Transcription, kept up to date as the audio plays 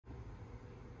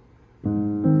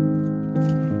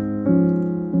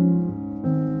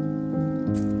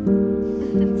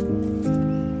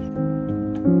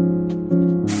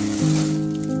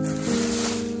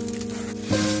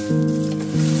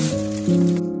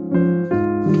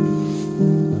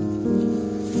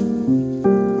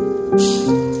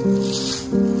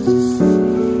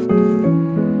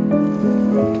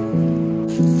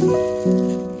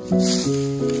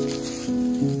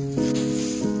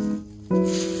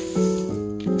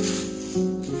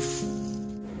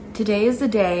Today is the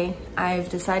day I've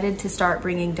decided to start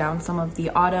bringing down some of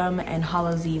the autumn and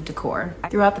Hallows Eve decor.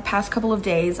 Throughout the past couple of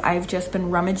days, I've just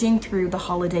been rummaging through the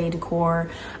holiday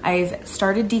decor. I've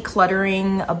started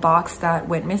decluttering a box that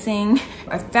went missing.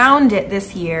 I found it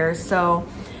this year, so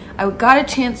I got a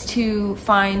chance to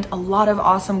find a lot of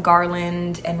awesome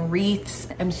garland and wreaths.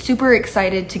 I'm super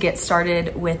excited to get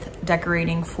started with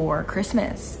decorating for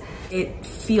Christmas. It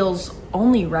feels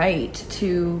only right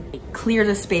to clear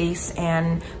the space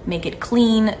and make it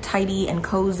clean, tidy, and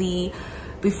cozy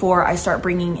before I start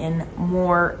bringing in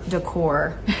more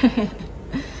decor.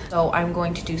 So I'm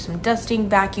going to do some dusting,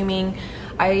 vacuuming.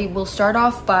 I will start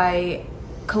off by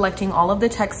collecting all of the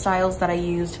textiles that I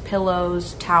used,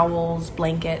 pillows, towels,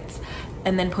 blankets,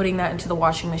 and then putting that into the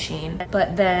washing machine.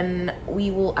 But then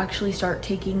we will actually start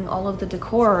taking all of the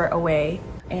decor away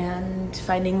and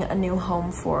finding a new home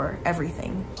for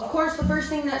everything. Of course, the first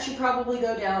thing that should probably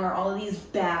go down are all of these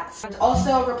bats. And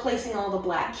also replacing all the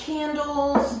black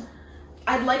candles.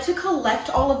 I'd like to collect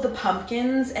all of the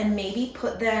pumpkins and maybe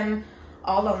put them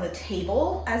all on the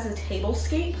table as a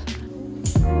tablescape.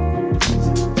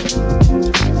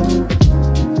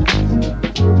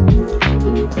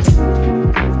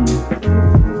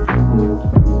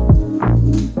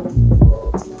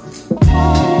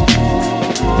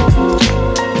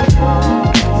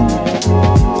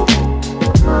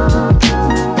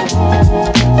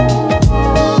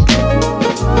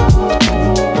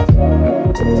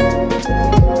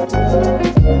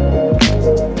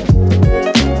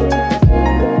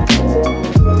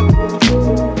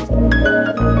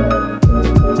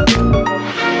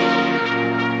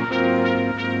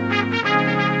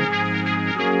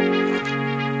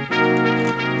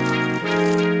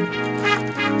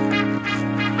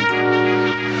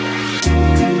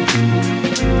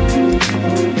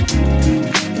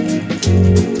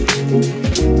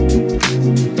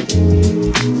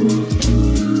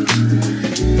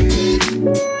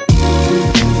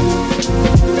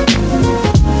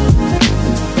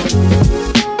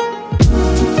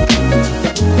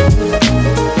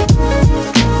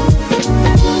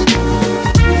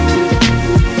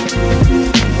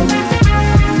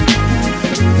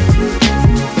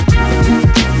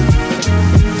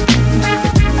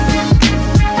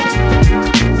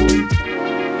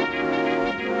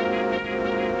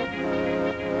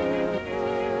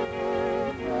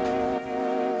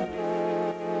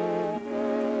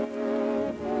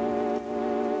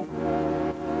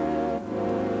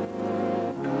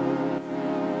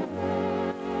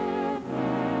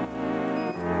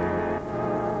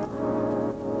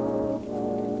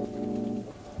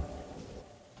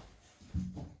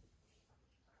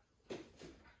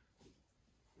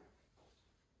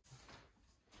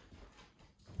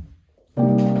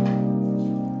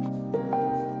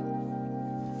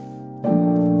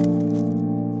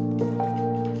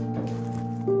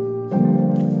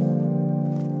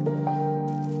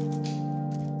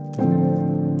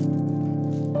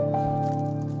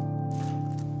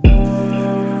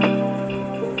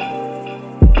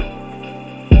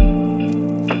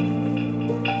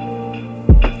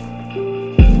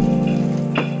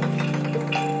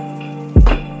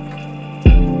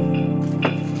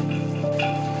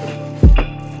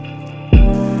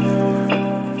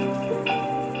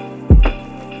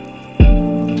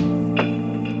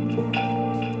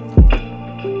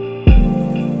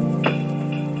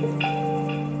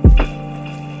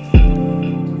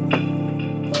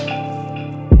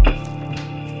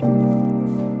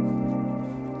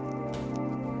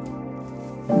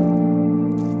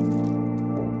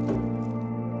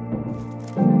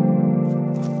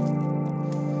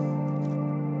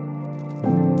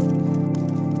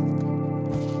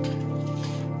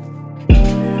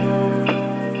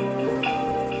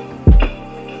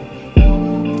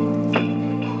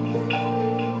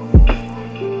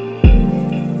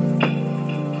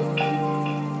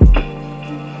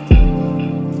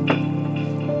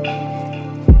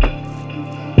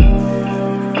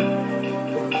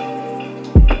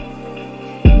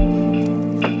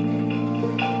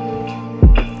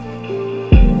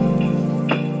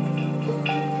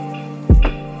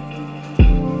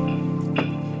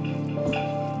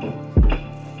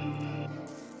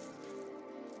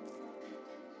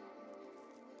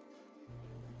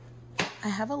 I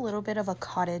have a little bit of a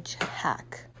cottage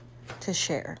hack to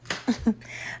share.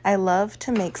 I love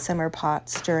to make simmer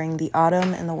pots during the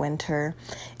autumn and the winter.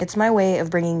 It's my way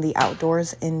of bringing the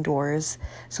outdoors indoors.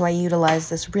 So I utilize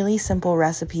this really simple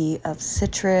recipe of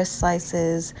citrus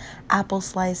slices, apple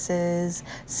slices,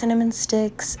 cinnamon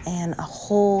sticks, and a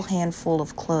whole handful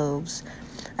of cloves.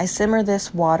 I simmer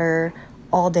this water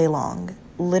all day long,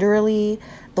 literally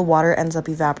the water ends up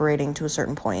evaporating to a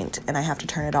certain point and I have to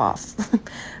turn it off.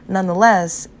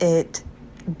 Nonetheless, it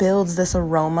builds this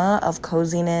aroma of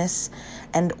coziness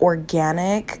and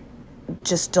organic,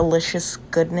 just delicious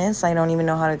goodness. I don't even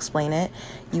know how to explain it.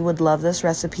 You would love this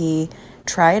recipe.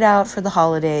 Try it out for the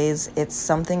holidays. It's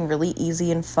something really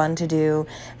easy and fun to do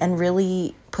and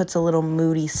really puts a little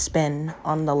moody spin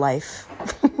on the life.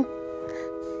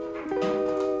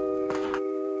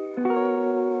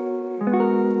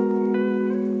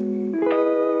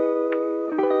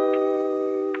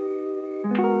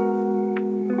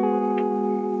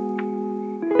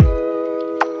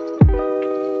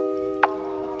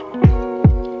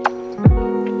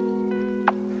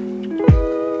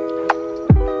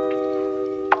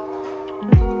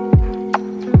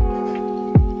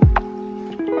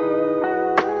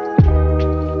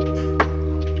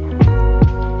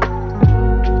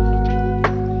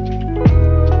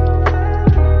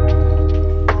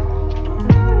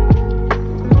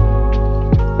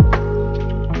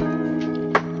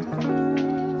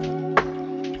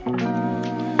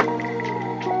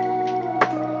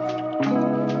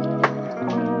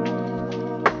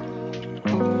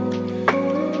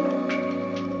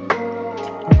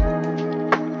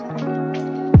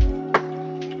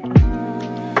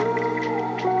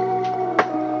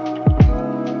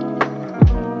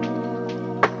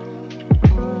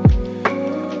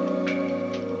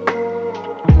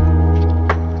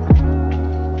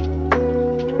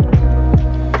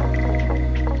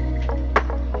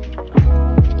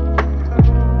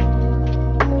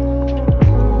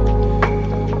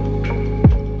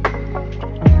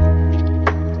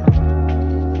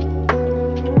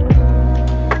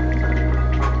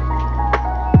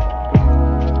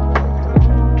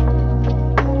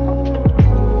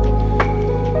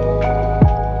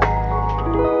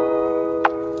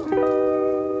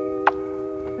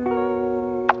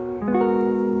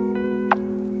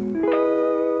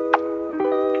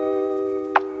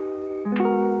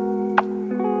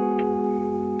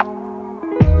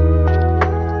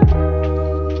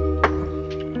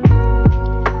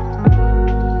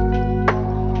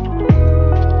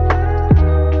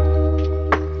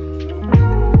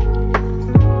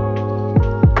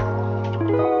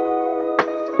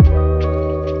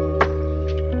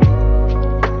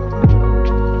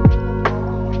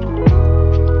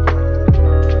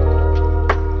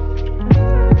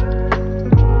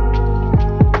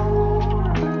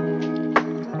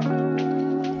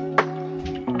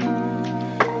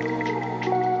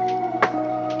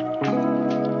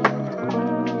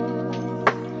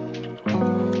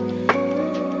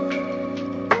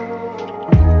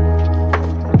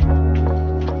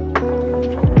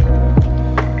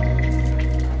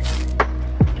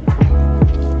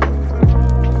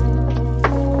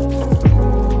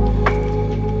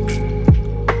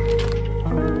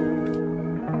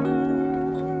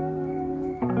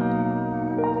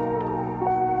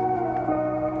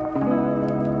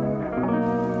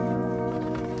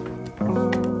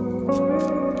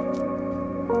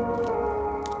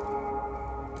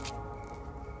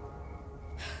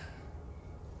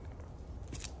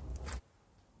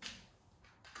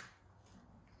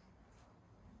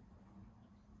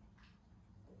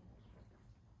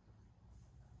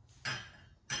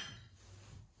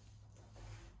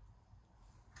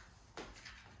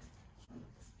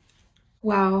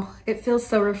 Wow, it feels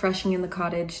so refreshing in the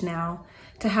cottage now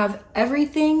to have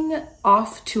everything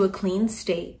off to a clean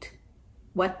state.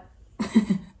 What?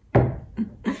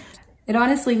 It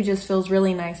honestly just feels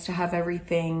really nice to have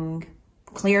everything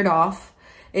cleared off.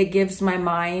 It gives my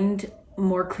mind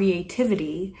more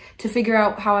creativity to figure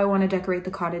out how I want to decorate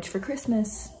the cottage for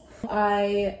Christmas.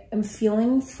 I am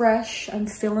feeling fresh, I'm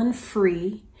feeling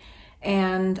free,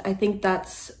 and I think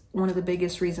that's one of the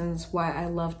biggest reasons why I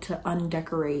love to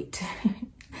undecorate.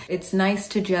 It's nice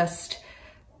to just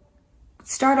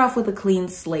start off with a clean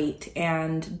slate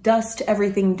and dust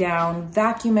everything down,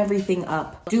 vacuum everything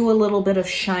up, do a little bit of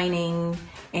shining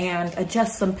and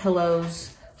adjust some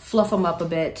pillows, fluff them up a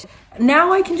bit.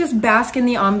 Now I can just bask in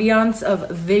the ambiance of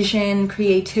vision,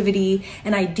 creativity,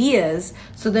 and ideas.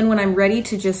 So then when I'm ready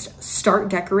to just start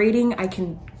decorating, I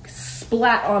can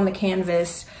splat on the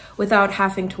canvas without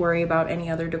having to worry about any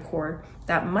other decor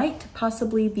that might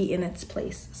possibly be in its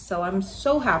place. So I'm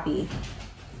so happy.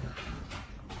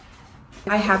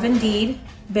 I have indeed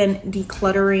been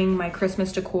decluttering my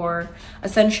Christmas decor.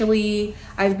 Essentially,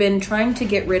 I've been trying to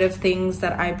get rid of things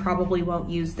that I probably won't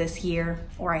use this year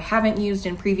or I haven't used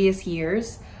in previous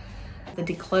years. The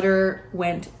declutter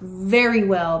went very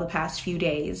well the past few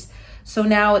days. So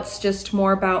now it's just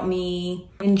more about me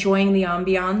enjoying the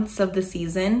ambiance of the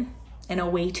season and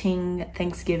awaiting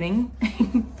Thanksgiving.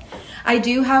 I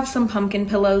do have some pumpkin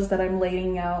pillows that I'm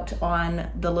laying out on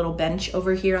the little bench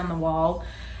over here on the wall.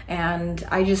 And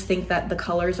I just think that the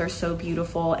colors are so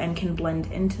beautiful and can blend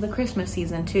into the Christmas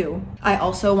season too. I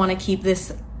also want to keep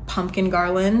this pumpkin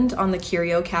garland on the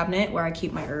curio cabinet where I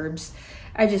keep my herbs.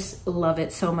 I just love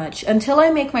it so much. Until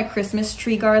I make my Christmas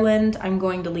tree garland, I'm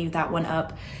going to leave that one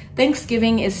up.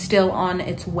 Thanksgiving is still on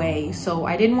its way, so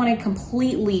I didn't want to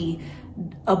completely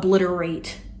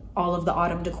obliterate all of the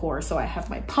autumn decor. So I have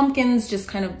my pumpkins just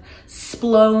kind of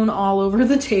splown all over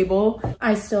the table.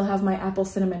 I still have my apple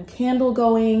cinnamon candle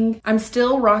going. I'm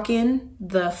still rocking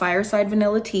the fireside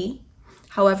vanilla tea.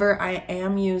 However, I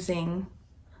am using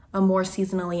a more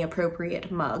seasonally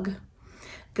appropriate mug.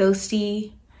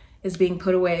 Ghosty is being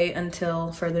put away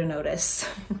until further notice.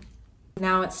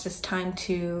 Now it's just time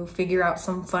to figure out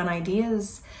some fun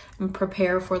ideas and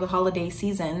prepare for the holiday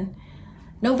season.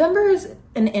 November is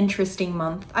an interesting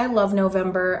month. I love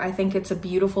November. I think it's a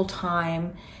beautiful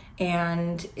time,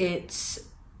 and it's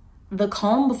the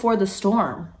calm before the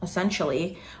storm,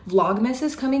 essentially. Vlogmas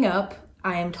is coming up.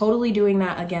 I am totally doing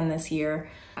that again this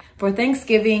year. For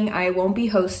Thanksgiving, I won't be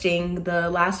hosting. The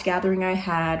last gathering I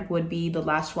had would be the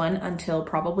last one until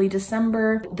probably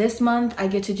December. This month, I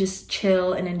get to just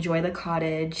chill and enjoy the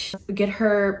cottage, get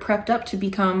her prepped up to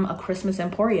become a Christmas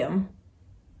emporium.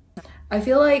 I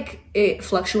feel like it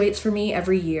fluctuates for me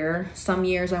every year. Some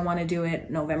years I want to do it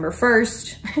November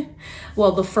 1st,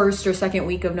 well, the first or second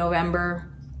week of November.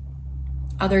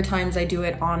 Other times I do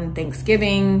it on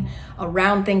Thanksgiving,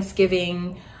 around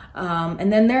Thanksgiving.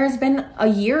 And then there's been a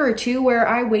year or two where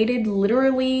I waited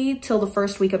literally till the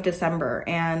first week of December,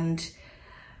 and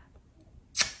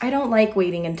I don't like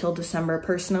waiting until December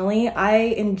personally. I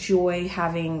enjoy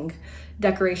having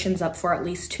decorations up for at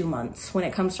least 2 months when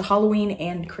it comes to Halloween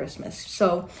and Christmas.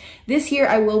 So this year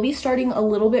I will be starting a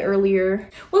little bit earlier.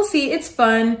 We'll see, it's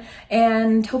fun,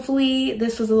 and hopefully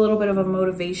this was a little bit of a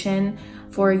motivation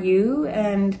for you,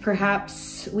 and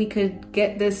perhaps we could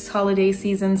get this holiday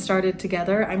season started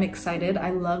together. I'm excited. I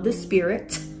love the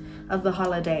spirit of the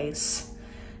holidays.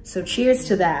 So cheers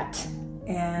to that,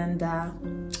 and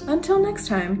until next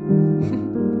time.